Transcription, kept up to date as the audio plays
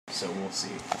so we'll see.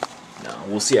 No,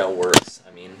 we'll see how it works.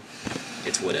 I mean,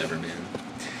 it's whatever, man.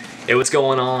 Hey, what's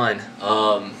going on?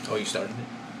 Oh, you started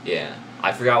it? Yeah.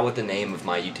 I forgot what the name of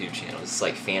my YouTube channel is. It's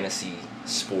like Fantasy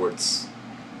Sports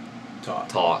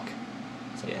Talk.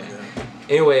 Something Yeah. like that.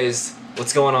 Anyways,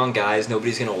 what's going on, guys?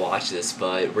 Nobody's going to watch this,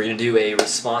 but we're going to do a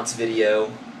response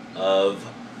video of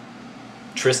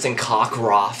Tristan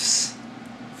Cockrofts.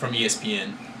 From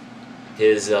ESPN.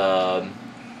 His,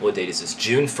 what date is this?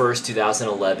 June 1st,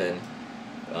 2011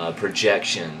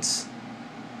 projections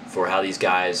for how these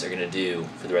guys are going to do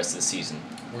for the rest of the season.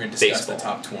 We're going to discuss Baseball. the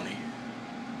top 20.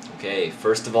 Okay,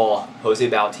 first of all, Jose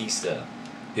Bautista,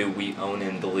 who we own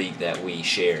in the league that we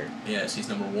share. Yes, he's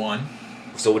number 1.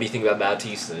 So what do you think about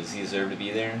Bautista? Does he deserve to be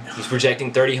there? He's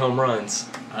projecting 30 home runs.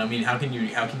 I mean, how can you?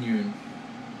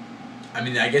 I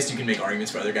mean, I guess you can make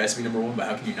arguments for other guys to be number 1, but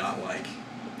how can you not like?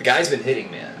 The guy's been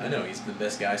hitting, man. I know he's the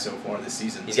best guy so far this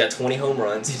season. He's got 20 home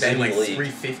runs. He's batting like in the league.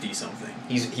 350 something.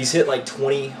 He's hit like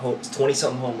 20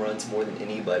 something home runs more than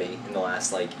anybody in the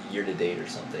last like year to date or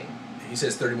something. He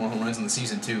says 30 more home runs in the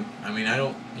season too. I mean,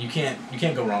 you can't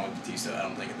go wrong with Bautista. I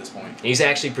don't think at this point. And he's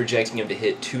actually projecting him to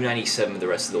hit 297 the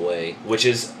rest of the way, which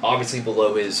is obviously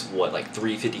below his what, like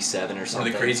 357 or something. One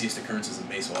of the craziest occurrences in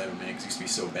baseball ever, man. Because he used to be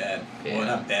so bad. Yeah. Well,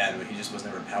 not bad, but he just was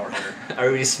never a power hitter. I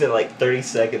already spent like 30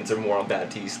 seconds or more on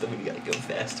Bautista. We gotta go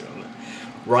faster on that.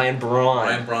 Ryan Braun.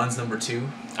 Ryan Braun's number 2.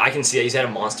 I can see that he's had a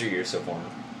monster year so far.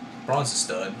 Braun's a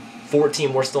stud.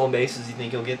 14 more stolen bases. You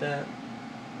think he'll get that?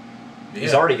 Yeah.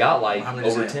 He's already got like How many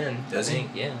over does he have? 10. Does I he?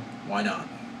 think. Yeah. Why not?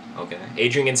 Okay.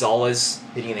 Adrian Gonzalez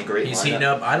hitting in a great He's lineup. heating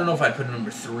up. I don't know if I'd put him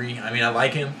number 3. I mean, I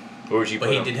like him, Where would you but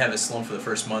put he him? did have a slump for the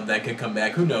first month. That could come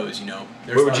back. Who knows? You know,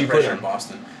 there's Where a would lot you of put pressure him? in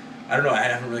Boston. I don't know. I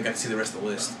haven't really got to see the rest of the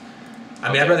list. I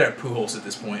mean, Okay. I'd rather have Pujols at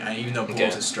this point. Even though Pujols Okay.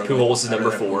 is struggling. Pujols is I'd number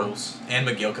rather have 4. Pujols and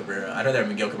Miguel Cabrera. I'd rather have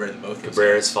Miguel Cabrera than both those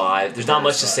Cabrera's guys. 5. There's not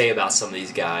much to Cabrera's say about some of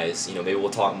these guys. You know, maybe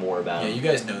we'll talk more about Yeah, them you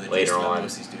guys know that later just about on.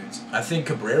 most of these dudes. I think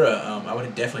Cabrera, I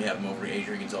would definitely have him over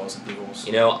Adrian Gonzalez and Pujols.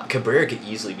 You know, Cabrera could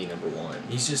easily be number 1.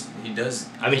 He does.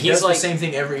 I mean, he he's does like the same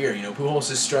thing every year. You know, Pujols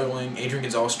is struggling. Adrian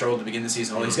Gonzalez struggled to begin the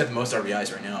season. Although he's got the most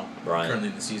RBIs right now, Right. currently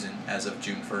in the season as of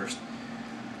June 1st.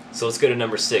 So let's go to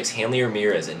number 6. Hanley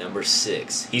Ramirez at number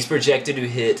 6. He's projected to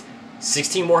hit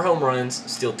 16 more home runs,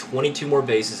 steal 22 more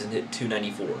bases, and hit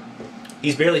 294.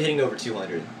 He's barely hitting over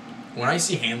 200. When I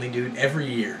see Hanley, dude,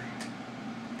 every year,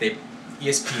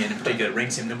 ESPN in particular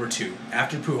ranks him number 2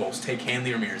 after Pujols. Take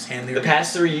Hanley Ramirez. The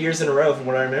past 3 years in a row, from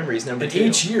what I remember, he's number 2. And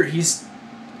each year he's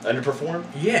Underperformed?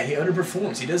 Yeah, he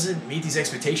underperforms. He doesn't meet these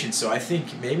expectations. So I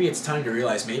think maybe it's time to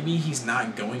realize maybe he's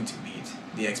not going to meet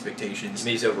the expectations.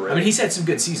 Maybe he's overrated. I mean, he's had some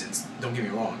good seasons. Don't get me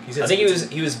wrong. I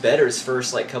think he was better his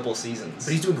first like couple seasons.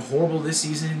 But he's doing horrible this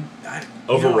season.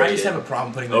 Overrated. I just have a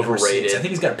problem putting him at number 6. I think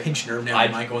he's got a pinched nerve now.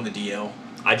 He might go in the DL.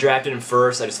 I drafted him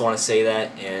first. I just want to say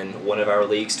that in one of our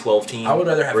leagues, 12 team. I would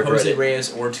rather have Jose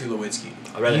Reyes or Tulowitzki.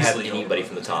 I'd rather have anybody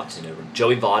from the top 10 over.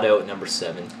 Joey Votto at number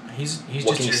 7. He's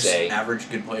what just can your average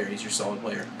good player. He's your solid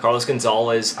player. Carlos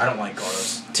Gonzalez. I don't like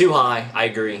Carlos. Too high. I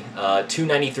agree.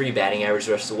 293 batting average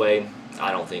the rest of the way.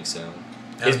 I don't think so.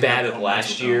 His BABIP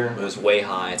last year was way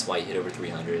high. That's why he hit over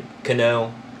 300.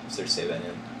 Cano. What's there to say about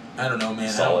him? I don't know, man.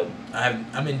 Solid.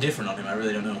 I'm indifferent on him. I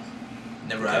really don't know.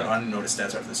 Never. Okay. I don't know what his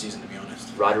stats are for the season, to be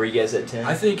honest. Rodriguez at 10.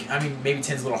 I mean, maybe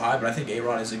 10's a little high, but I think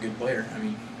A-Rod is a good player. I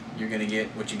mean, you're going to get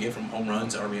what you get from home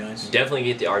runs, RBIs. You definitely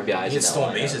get the RBIs. He gets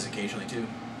stolen bases occasionally, too.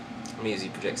 I mean, he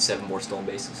projects 7 more stolen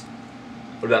bases.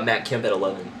 What about Matt Kemp at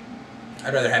 11?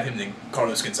 I'd rather have him than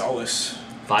Carlos Gonzalez.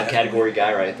 5 category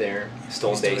guy right there.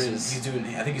 Stolen bases.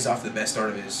 I think he's off to the best start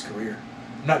of his career.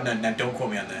 Don't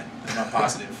quote me on that. I'm not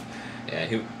positive.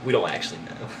 Yeah, we don't actually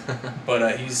know.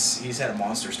 But he's had a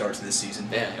monster start to this season.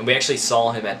 Yeah, and we actually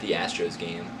saw him at the Astros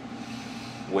game,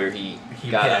 where he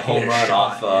got a home run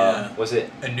shot, off. Was it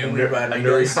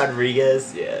Anuel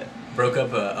Rodriguez? Yeah. Broke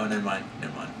up. Oh, never mind.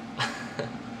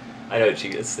 I know what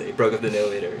you guys say. Broke up the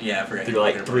no-hitter. Yeah, I forgot. Through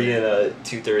like 3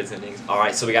 2/3 innings. All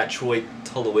right, so we got Troy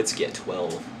Tulowitzki at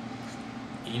 12.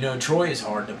 You know, Troy is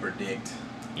hard to predict.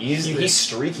 He's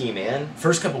streaky, man.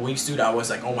 First couple weeks, dude, I was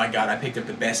like, oh my god, I picked up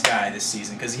the best guy this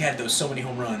season because he had so many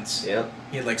home runs. Yep.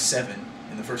 He had like 7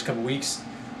 in the first couple weeks.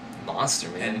 Monster,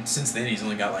 man. And since then, he's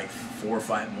only got like 4 or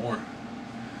 5 more.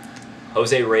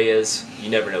 Jose Reyes, you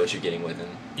never know what you're getting with him.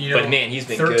 You know, but man, he's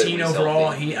been 13 good.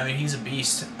 overall. He's a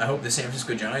beast. I hope the San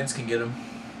Francisco Giants can get him.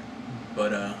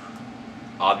 But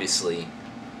obviously,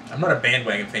 I'm not a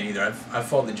bandwagon fan either. I've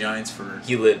followed the Giants for.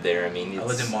 He lived there. I mean, I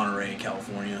lived in Monterey,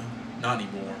 California. Not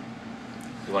anymore.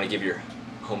 You want to give your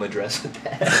home address with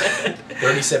that?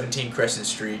 3017 Crescent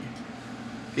Street.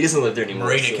 He doesn't live there anymore.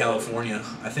 Marina, so. California.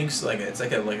 I think it's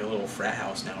like a little frat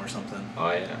house now or something.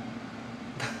 Oh yeah.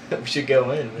 We should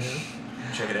go in, man.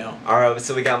 Check it out. All right,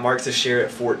 so we got Mark Teixeira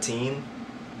at 14.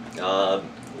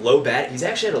 Low bat. He's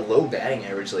actually had a low batting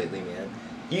average lately, man.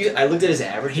 I looked at his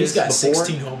averages. He's got before.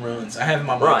 16 home runs. I have him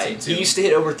on my team too. He used to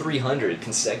hit over 300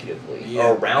 consecutively, Yeah,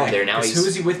 or around there. Now he's. Who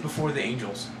was he with before the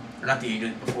Angels? Or not the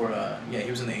Angels, before. Yeah, he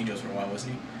was in the Angels for a while,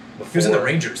 wasn't he? Before, He was in the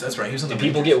Rangers. That's right. He was in the Do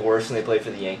Rangers. people get worse when they play for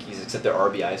the Yankees, except their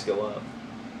RBIs go up?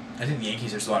 I think the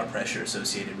Yankees. There's a lot of pressure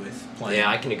associated with playing. Yeah,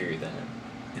 I can agree with that.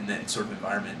 In that sort of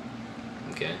environment.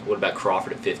 Okay. What about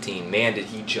Crawford at 15? Man, did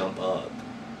he jump up?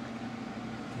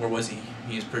 Where was he?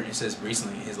 He was pretty. It says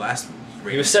recently his last.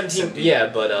 He was 17. Yeah,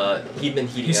 but he'd been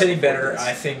heating. He's up hitting before better. this.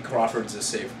 I think Crawford's a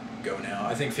safe go now.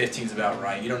 I think 15's about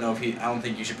right. You don't know if he. I don't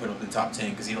think you should put him in the top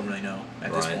 10 because you don't really know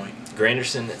at this point.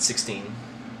 Granderson at 16.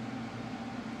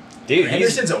 Dude,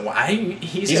 Anderson's a wild card.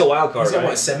 He's got right?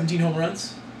 what, 17 home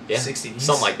runs? Yeah, 16.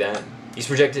 something like that. He's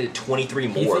projected at 23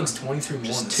 more. He thinks 23 more.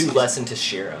 Just in the 2 season. less than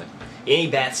Teixeira. And he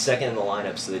bats second in the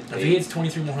lineup, so that If he hits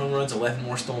 23 more home runs, 11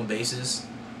 more stolen bases.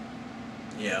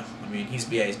 Yeah, I mean he's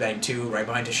batting 2 right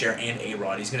behind Teixeira and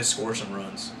A-Rod. He's gonna score some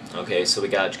runs. Okay, so we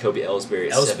got Jacoby Ellsbury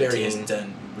at Ellsbury 17. has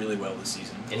done really well this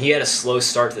season. And he had a slow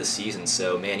start to the season,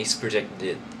 so man, he's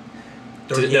projected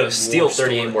to 38 steal more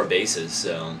 38 stolen. more bases.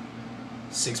 So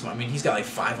 6 more. I mean, he's got like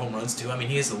 5 home runs too. I mean,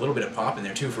 he has a little bit of pop in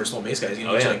there too for a stolen base guy. He's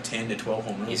gonna reach like 10 to 12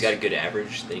 home runs. he's got a good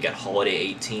average. Then you got Holiday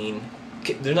 18.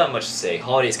 There's not much to say.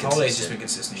 Holiday's consistent. Holiday's just been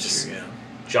consistent this year.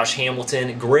 Yeah. Josh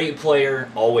Hamilton, great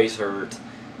player, always hurt.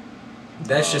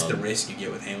 That's just the risk you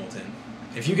get with Hamilton.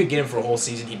 If you could get him for a whole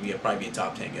season, he'd probably be a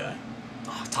top 10 guy.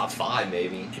 Oh, top 5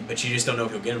 maybe. But you just don't know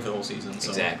if you'll get him for the whole season. So.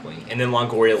 Exactly. And then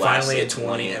Longoria last Finally at at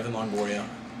 20, Evan Longoria.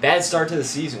 Bad start to the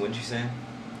season, wouldn't you say?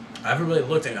 I haven't really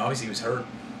looked. I mean, obviously he was hurt,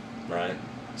 Right.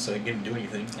 so he didn't do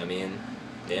anything. I mean,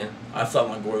 yeah. I thought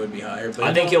Longoria would be higher, but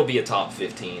I think he'll be a top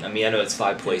 15. I mean, I know it's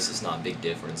 5 places, not a big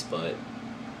difference, but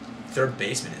third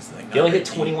baseman is like. he only hit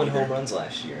 21 home runs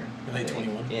last year. He only hit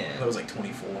 21. Yeah. I thought it was like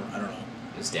 24. I don't know.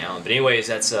 It was down. But anyways,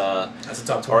 that's a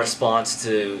top 20. our response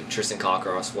to Tristan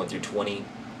Cockrofts 1 through 20.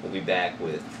 We'll be back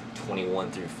with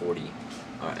 21 through 40.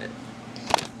 All right.